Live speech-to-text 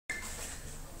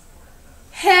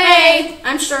Hey,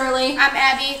 I'm Shirley. I'm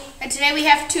Abby, and today we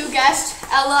have two guests,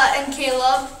 Ella and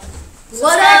Caleb.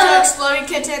 What up? Exploding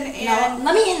Kitten and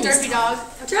let me in Derpy Dog.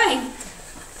 I'm trying.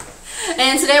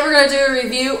 And today we're going to do a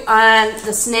review on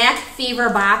the Snack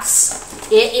Fever box.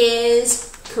 It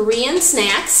is Korean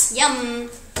snacks. Yum.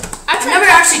 I've never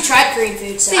actually tried Korean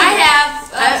food, so I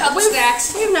have a couple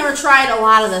snacks. We've never tried a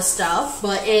lot of this stuff,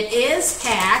 but it is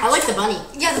packed. I like the bunny.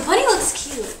 Yeah, the bunny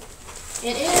looks cute.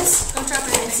 It is. Don't drop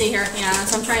Let's anything. see here. Yeah,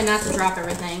 so I'm trying not to drop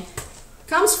everything.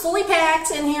 Comes fully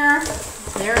packed in here.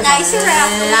 There's Nice a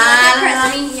wrap.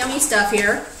 lot of yummy stuff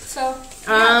here. So,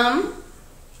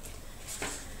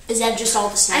 Is that just all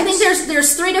the snacks? I think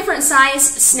there's three different size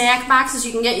snack boxes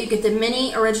you can get. You get the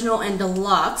mini, original, and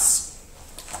deluxe.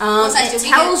 What size It did we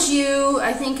tells you.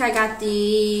 I think I got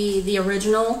the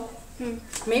original.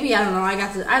 Maybe I don't know.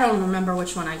 I don't remember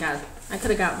which one I got. I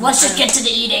could have got. Let's just get to the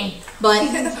eating. But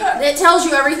it tells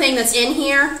you everything that's in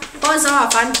here. Buzz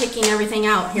off! I'm picking everything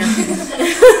out here.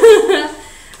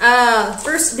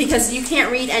 First, because you can't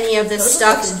read any of this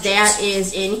stuff that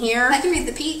is in here. I can read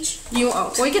the peach.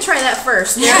 We could try that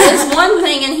first. There is one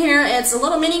thing in here. It's a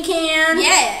little mini can.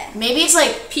 Yeah. Maybe it's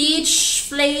like Peach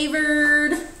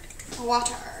flavored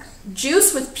Water.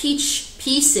 juice with peach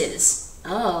pieces.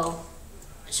 so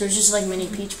it's just like mini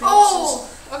peach pieces. Oh,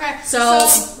 okay. So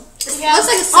we have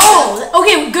looks like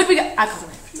okay, good. We got. I call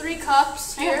it. 3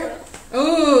 cups here.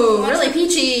 ooh, really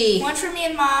peachy. One for me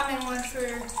and Mom, and one for.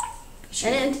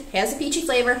 And it has a peachy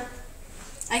flavor.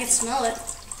 I can smell it.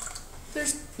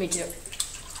 Me too.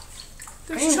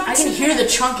 There's I chunks can in hear there. the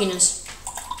chunkiness.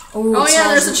 Oh yeah,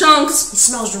 there's the chunks. It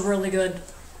smells really good.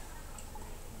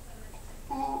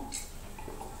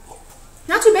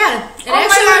 Not too bad. It Oh my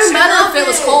actually gosh, would be I better love if it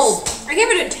was this. cold. I gave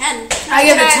it a 10. I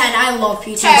give it a 10. I love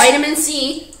peaches. Okay. Vitamin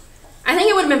C. I think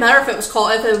it would have been better if it was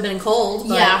cold. If it had been cold.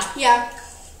 But Yeah.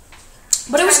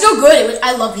 But it was still good.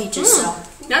 I love peaches. So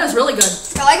that is really good.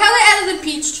 I like how they added the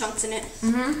peach chunks in it.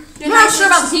 I'm not sure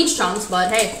about the peach chunks,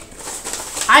 but hey.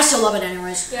 I still love it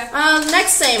anyways. Yeah.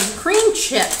 Next thing, cream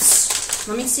chips.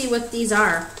 Let me see what these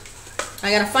are.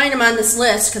 I gotta find them on this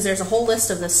list because there's a whole list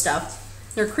of this stuff.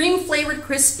 They're cream-flavored,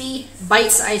 crispy,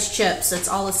 bite-sized chips. That's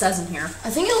all it says in here.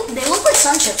 I think they look like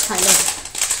sun chips, kind of.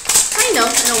 Kind of,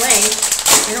 in a way.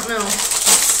 I don't know.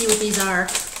 Let's see what these are.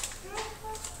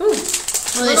 Ooh.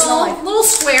 What do they smell like? Little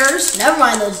squares. Never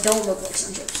mind, those don't look like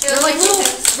sun chips. They're like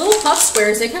little puff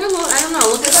squares. They kind of look, I don't know,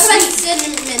 look It looks like sweet.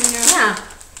 cinnamon. Yeah.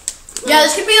 Yeah,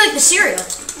 this could be like the cereal.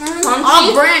 Crunchy.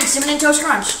 Off brand Cinnamon Toast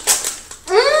Crunch.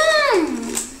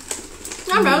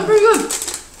 Not bad, pretty good.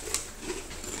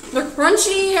 They're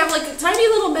crunchy, have like a tiny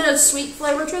little bit of sweet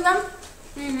flavor to them.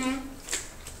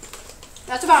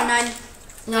 That's about 9.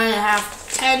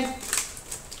 9.5. 10.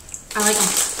 I like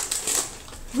them.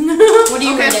 What do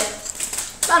you rate it?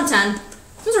 About 10.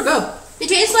 Those are good. They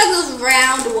taste like those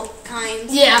round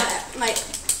kinds. Yeah. Like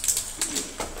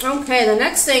Okay, the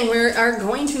next thing we are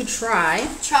going to try,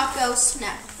 Choco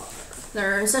snack bar.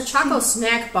 there's a Choco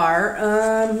snack bar.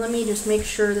 Let me just make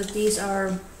sure that these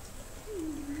are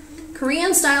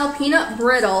Korean style peanut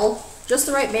brittle, just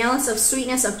the right balance of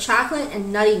sweetness of chocolate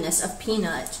and nuttiness of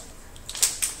peanut.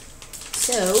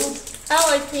 So,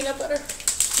 I like peanut butter.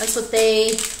 that's what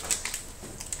they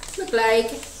look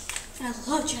like. And I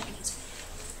love Chinese.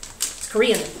 It's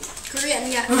Korean.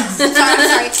 Korean, yeah.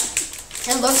 sorry.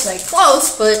 It looks like.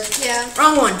 Close, but Yeah.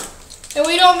 wrong one. And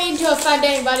we don't mean to offend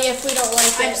anybody if we don't like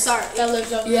it. I'm sorry. That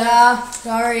lives over Yeah,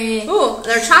 sorry. Ooh,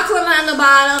 they're chocolate on the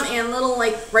bottom and little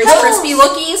like Rice Oh. Krispie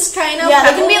lookies, kind of. Yeah,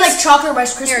 they can be pebbles. like chocolate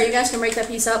Rice Krispies. Here, you guys can break that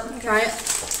piece up and try it.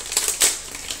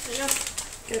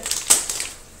 Good.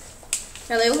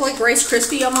 Yeah, they look like Rice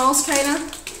Krispie almost, kind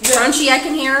of. Crunchy, I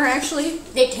can hear, actually.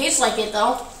 They taste like it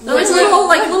though. Those little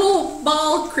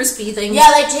ball crispy things. Yeah,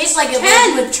 they taste like it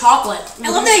with chocolate. I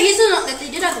love that hazelnut that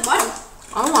they did at the bottom.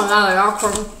 Oh my god, they are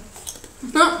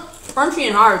crunchy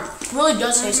and hard. It really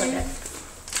does taste like it.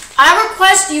 I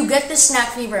request you get the Snack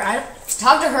Fever.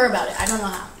 Talk to her about it. I don't know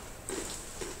how.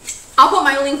 I'll put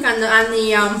my link on the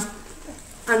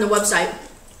website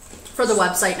for the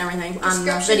website and everything on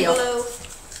the video. Below.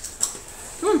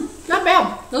 Not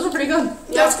bad. Those are pretty good.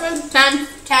 That's good. 10.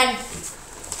 10.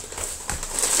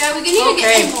 Yeah, we need to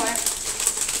get in more.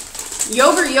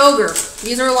 Yogurt.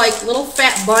 These are like little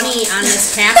fat bunny on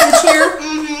this package here.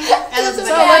 So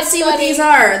let's see what these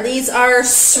are. These are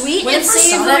sweet and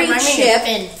savory chip.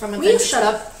 Will you shut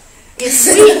up? It's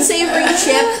sweet and savory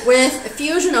chip with a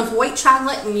fusion of white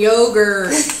chocolate and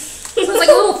yogurt. So it's like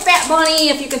a little fat bunny,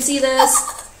 if you can see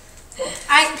this.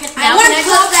 I want to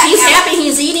pull that He's out. happy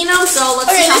he's eating them, so let's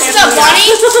see Okay, how this is happy a we are. bunny,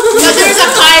 but there's a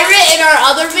pirate in our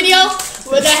other video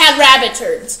where they had rabbit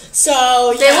turds.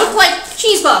 So They look like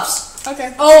cheese puffs.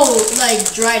 Okay. Oh, like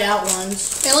dried out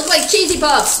ones. They look like cheesy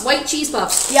puffs, white cheese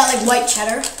puffs. Yeah, like white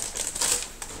cheddar.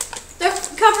 They're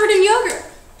covered in yogurt.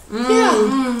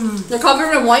 They're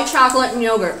covered in white chocolate and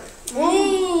yogurt.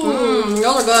 Those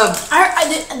are good.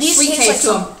 These Sweet taste taste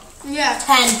to like them. Yeah.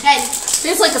 10.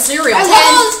 Tastes like a cereal. I love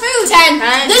all this food.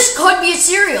 10. This could be a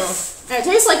cereal. It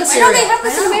tastes like a Why cereal. don't they have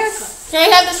this in America? Can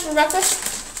I have this for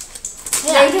breakfast?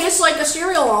 Yeah. They taste like a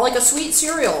cereal, like a sweet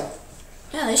cereal.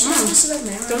 Yeah, they should have this in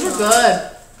America. Those are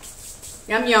good.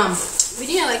 Yum yum. We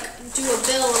need to like do a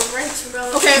bill of rights for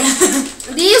those. Okay,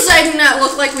 these I do not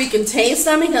look like we can taste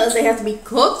them because they have to be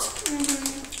cooked.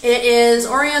 It is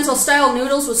Oriental style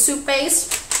noodles with soup base.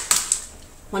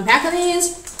 1 pack of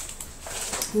these.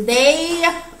 They,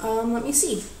 let me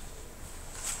see.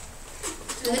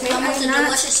 Do they Okay, come with I'm the not-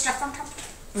 delicious stuff on top?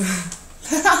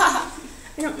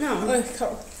 I don't know.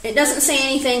 It doesn't say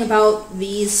anything about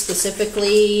these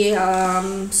specifically,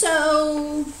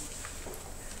 so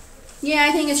yeah,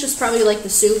 I think it's just probably like the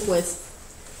soup with,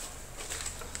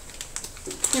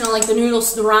 you know, like the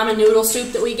noodles, the ramen noodle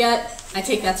soup that we get. I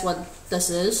think that's what this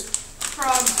is.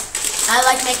 I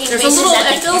like making There's a faces little,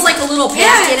 at it the feels camera. like a little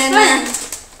Yeah, packet it's in fun.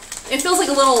 there. It feels like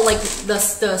a little, like the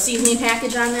seasoning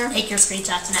package on there. Take your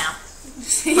screenshots now.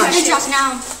 Just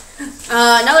now.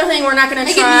 Another thing we're not going to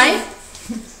Make it try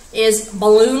me. is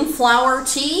balloon flower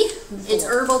tea. It's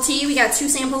herbal tea. We got 2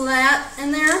 samples of that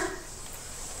in there.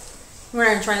 We're not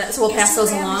going to try that, so we'll pass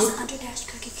those along.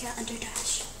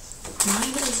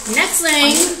 Next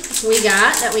thing we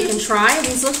got that we can try,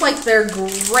 these look like they're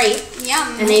great,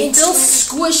 Yum. and they feel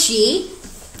squishy.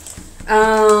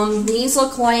 These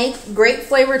look like grape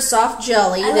flavored soft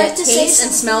jelly I'd that like to say tastes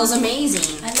and something. smells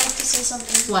amazing. I'd like to say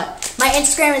something. What? My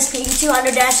Instagram is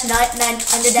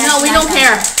pg2_9_. No, we don't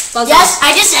care. Buzz Yes, off.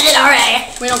 I just said it already.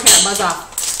 We don't care. Buzz off.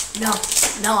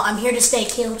 No, I'm here to stay.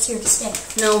 Caleb's here to stay.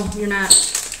 No, you're not.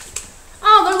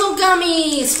 Oh, they're little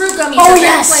gummies. Fruit gummies. Oh, They're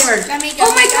yes. flavored. Gummy,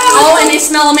 Oh my god. Oh, and they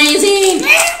smell amazing.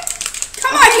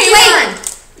 Come on, Kayla.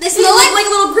 They smell like a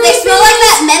little they smell like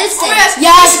that medicine. Oh, yes.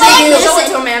 Yes, They they do. Show it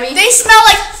to them, Abby. They smell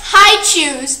like high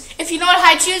chews. If you know what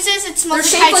high chews is, it They're smells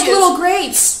like shaped high like chews. little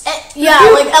grapes. Yeah,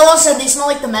 like Ella said, they smell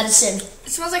like the medicine.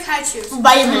 It smells like high chews.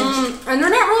 Vitamins. And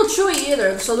they're not real chewy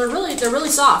either, so they're really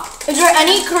soft. Is there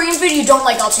any Korean food you don't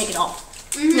like? I'll take it off.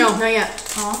 No, not yet.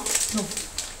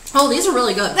 Oh, these are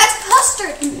really good. That's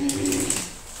custard.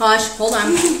 Hush, hold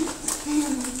on.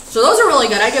 So those are really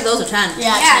good. I give those a 10.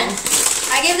 Yeah, Yeah.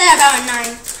 I gave that about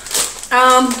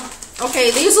a 9.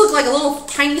 Okay, these look like a little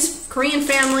Chinese Korean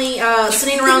family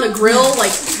sitting around a grill,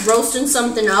 like roasting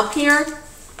something up here.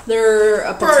 They're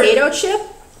a potato chip.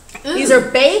 These are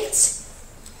baked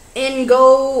in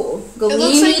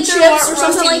gollini like chips they're or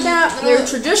something like roasting- that. They're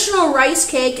traditional rice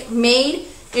cake made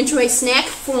into a snack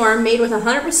form, made with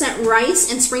 100%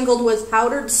 rice and sprinkled with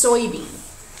powdered soybean.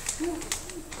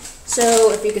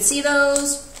 So if you could see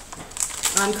those,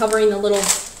 I'm covering the little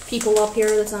people up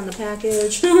here that's on the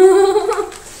package.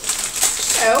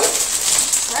 So,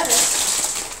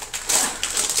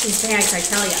 these bags, I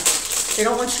tell you, they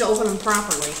don't want you to open them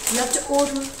properly. You have to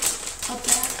order a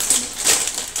bag.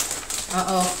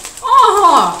 Uh-oh.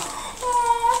 Oh!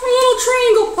 Little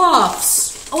triangle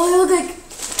puffs. Oh, they look like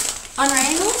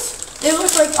Triangles? they look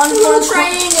like Little unformed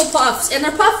triangle puffs, and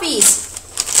they're puffies.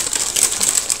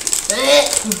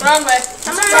 Wrong way.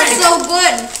 Come on, that's so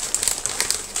good.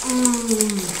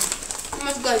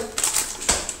 That's good.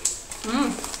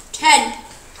 10.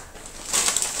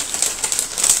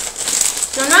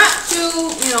 They're not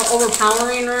too,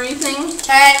 overpowering or anything.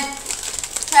 10.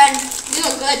 10. You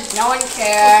look good. No one Oh,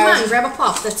 cares. come on, grab a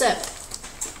puff. That's it.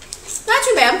 Not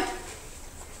too bad.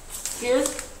 Cheers.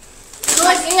 They're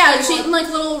like, yeah, just eating like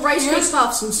little rice cake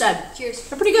puffs instead. Cheers.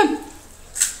 They're pretty good.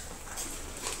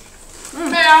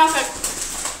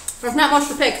 There's not much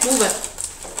to pick. Move it.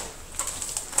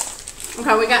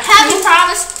 Okay, we got Happy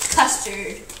promised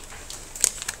custard.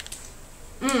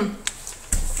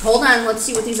 Hold on, let's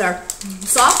see what these are.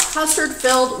 Soft custard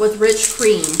filled with rich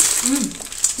cream.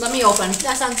 Let me open.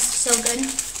 That sounds so good.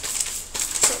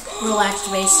 Relaxed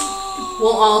face.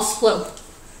 We'll all split.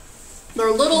 They're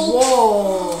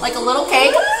little, like a little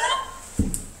cake.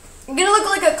 It's gonna look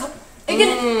like it's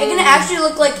gonna actually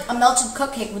look like a melted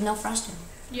cupcake with no frosting.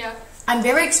 Yeah. I'm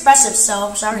very expressive, so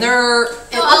I'm sorry. It Oh,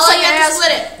 looks like you have to it has,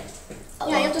 split it.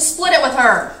 yeah, you have to split it with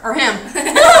her or him.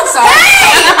 Sorry.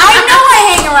 I know I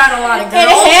hang around a lot of girls.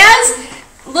 It has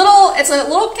it's a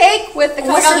little cake with the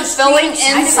What custard other filling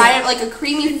cream inside of it, like a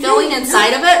creamy filling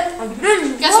inside of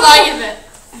it. Guess what I give it?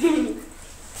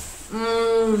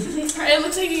 It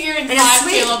looks like you're in And it's 5,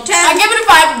 sweet. Caleb. 10. I give it a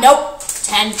 5. Nope.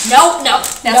 10. Nope.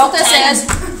 That's what this 10. is.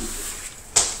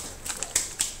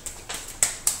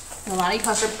 Milani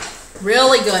custard.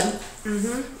 Really good.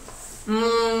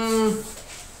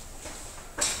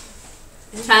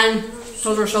 10.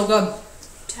 Those are so good.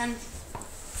 10.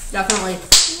 Definitely.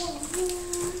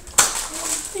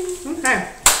 Okay.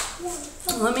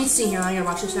 Let me see here. I gotta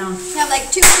watch this down. I have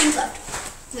like 2 things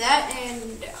left. That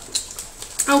and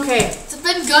Okay. It's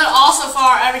been good all so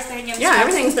far, everything. Yeah,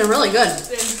 everything's been really good.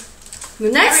 The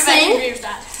next Everybody thing, agrees with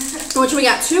that. which we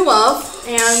got 2 of,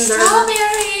 and they're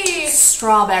Strawberry!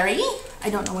 strawberry. I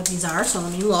don't know what these are, so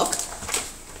let me look.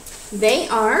 They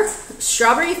are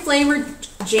strawberry flavored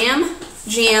jammed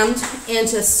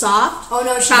into soft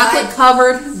chocolate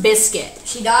covered biscuit.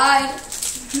 She died.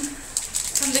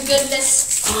 From the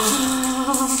goodness.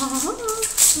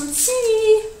 Let's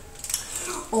see.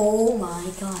 Oh my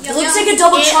god. Yum, It looks yum. like a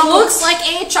double It chocolate. looks like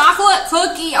a chocolate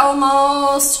cookie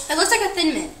almost. it looks like a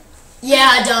Thin Mint.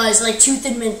 Yeah, it does. Like 2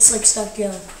 Thin Mints like stuck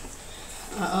together.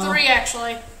 3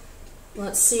 actually.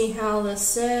 Let's see how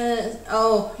this is.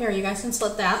 Oh, here, you guys can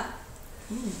split that.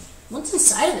 What's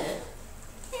inside of it?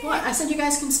 What? I said you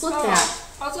guys can split that.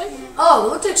 I was like, Oh, it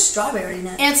looks like strawberry in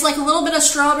it. It's like a little bit of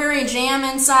strawberry jam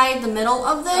inside the middle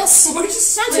of this.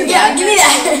 Where's the Yeah, give me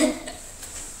that.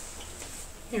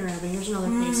 Here, Abby, here's another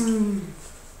piece.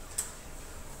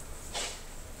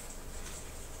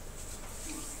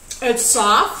 It's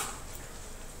soft.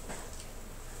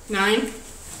 9.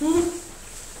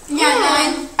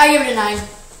 Yeah, 9. I give it a 9.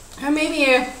 Or maybe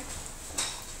a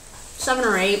 7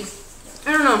 or 8.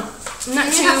 I don't know. I'm not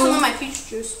I'm gonna have some of too. my peach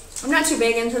juice. I'm not too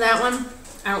big into that one.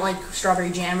 I don't like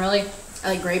strawberry jam really. I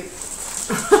like grape.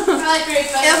 I like grape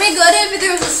It would be good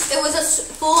if there was a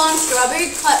full-on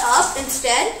strawberry cut up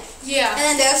instead, Yeah. and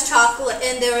then there's chocolate,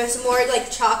 and there was more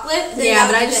like chocolate. Then Yeah,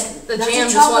 that but would be the That's jam a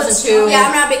just chocolate wasn't too. good. Yeah,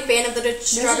 I'm not a big fan of the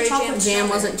strawberry jam. chocolate Jam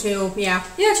wasn't too. Yeah.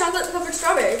 Yeah, chocolate covered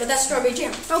strawberry, but that's strawberry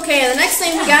jam. Okay, the next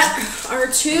thing we got are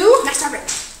 2 Not strawberry.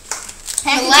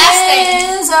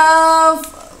 packages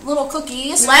of little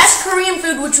cookies. Last Korean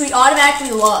food, which we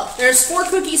automatically love. There's 4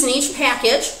 cookies in each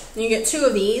package. And you get 2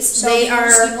 of these. So They we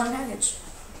just are need 1 package.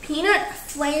 peanut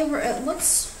flavor. It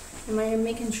looks. Am I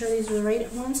making sure these are the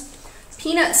right ones?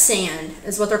 Peanut sand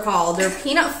is what they're called. They're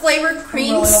peanut flavored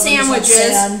cream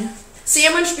sandwiches,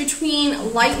 sandwiched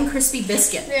between light and crispy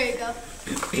biscuit. There you go.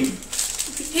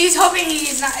 He's hoping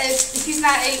he's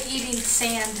not eating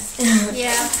sand.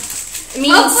 Yeah.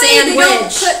 Meaning Hopefully they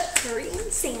don't sandwich. put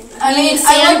Korean sand. Meaning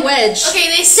sandwich. Okay,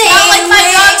 they smell like my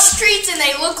dog's treats and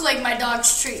they look like my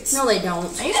dog's treats. No, they don't.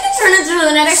 Are you gonna turn into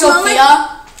the next smell like-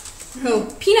 Sophia? Who?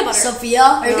 Peanut butter. Sophia?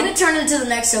 Are you No. gonna turn into the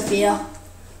next Sophia?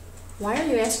 Why are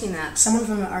you asking that? Someone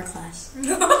from our class.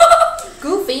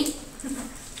 Goofy.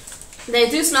 They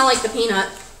do smell like the peanut.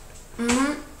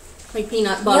 Like peanut You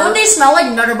know butter. what they smell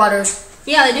like? Nutter Butters.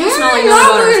 Yeah, they do smell like nut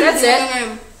butter. That's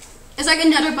it. It's like a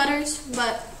Nutter Butters,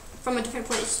 but from a different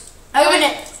place. I give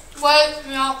it. What?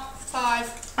 No,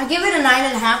 5. I give it a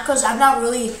 9.5 because I'm not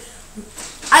really.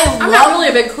 I'm not really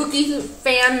a big cookie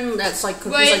fan that's like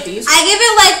cookies Wait. like these. I give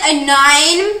it like a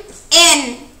 9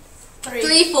 and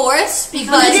 3/4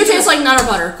 They do because taste like Nutter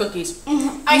Butter cookies. No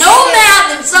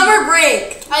math in summer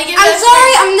break. I give I'm it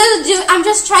sorry, I'm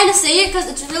just trying to say it because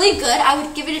it's really good. I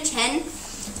would give it a 10,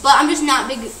 but I'm just not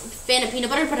a big fan of peanut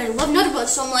butter. But I love Nutter Butter,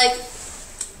 so I'm like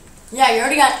Yeah, you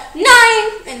already got. 9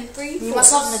 and 3/4. You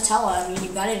must love Nutella. I mean, you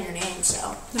got it in your name,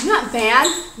 so. They're not bad,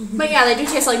 but yeah, they do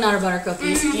taste like Nutter Butter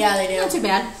cookies. Yeah, they Not do. too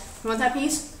bad. You want that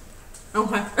piece?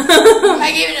 Okay.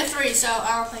 I gave it a 3, so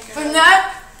I don't think From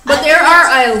that, But there are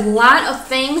a lot of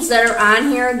things that are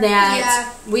on here that Yeah.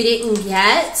 we didn't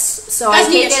get, so I I need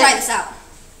think to try this out.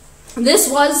 this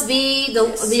was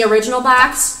the original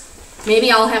box.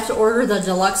 Maybe I'll have to order the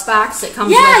deluxe box that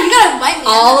comes Yeah, with you gotta invite me.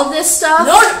 all of this stuff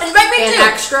no, invite me and too.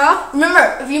 extra.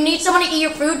 Remember, if you need someone to eat your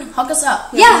food, hook us up.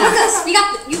 Yeah, because we got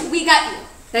you. We got you.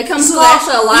 It comes So with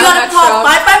actually a lot you of gotta call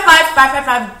extra.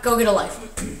 555-555. Go get a life.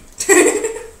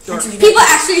 People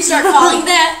actually start calling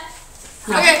that.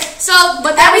 No. Okay, so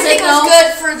But that was Everything it, was though. good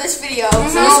for this video. So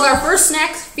this is our first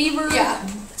snack fever Yeah.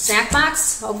 snack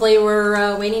box. Hopefully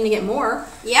we're waiting to get more.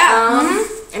 Yeah.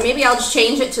 And maybe I'll just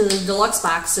change it to the deluxe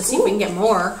box to see if we can get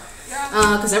more.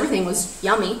 Because everything was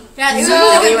yummy. Yeah, So-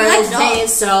 That we were able to no.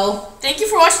 taste, so thank you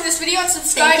for watching this video and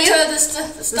subscribe Thank you.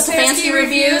 to the Fancy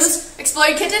Reviews.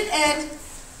 Exploding Kitten, and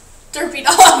Derpy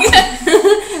Dog.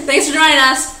 thanks for joining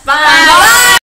us. Bye. Bye.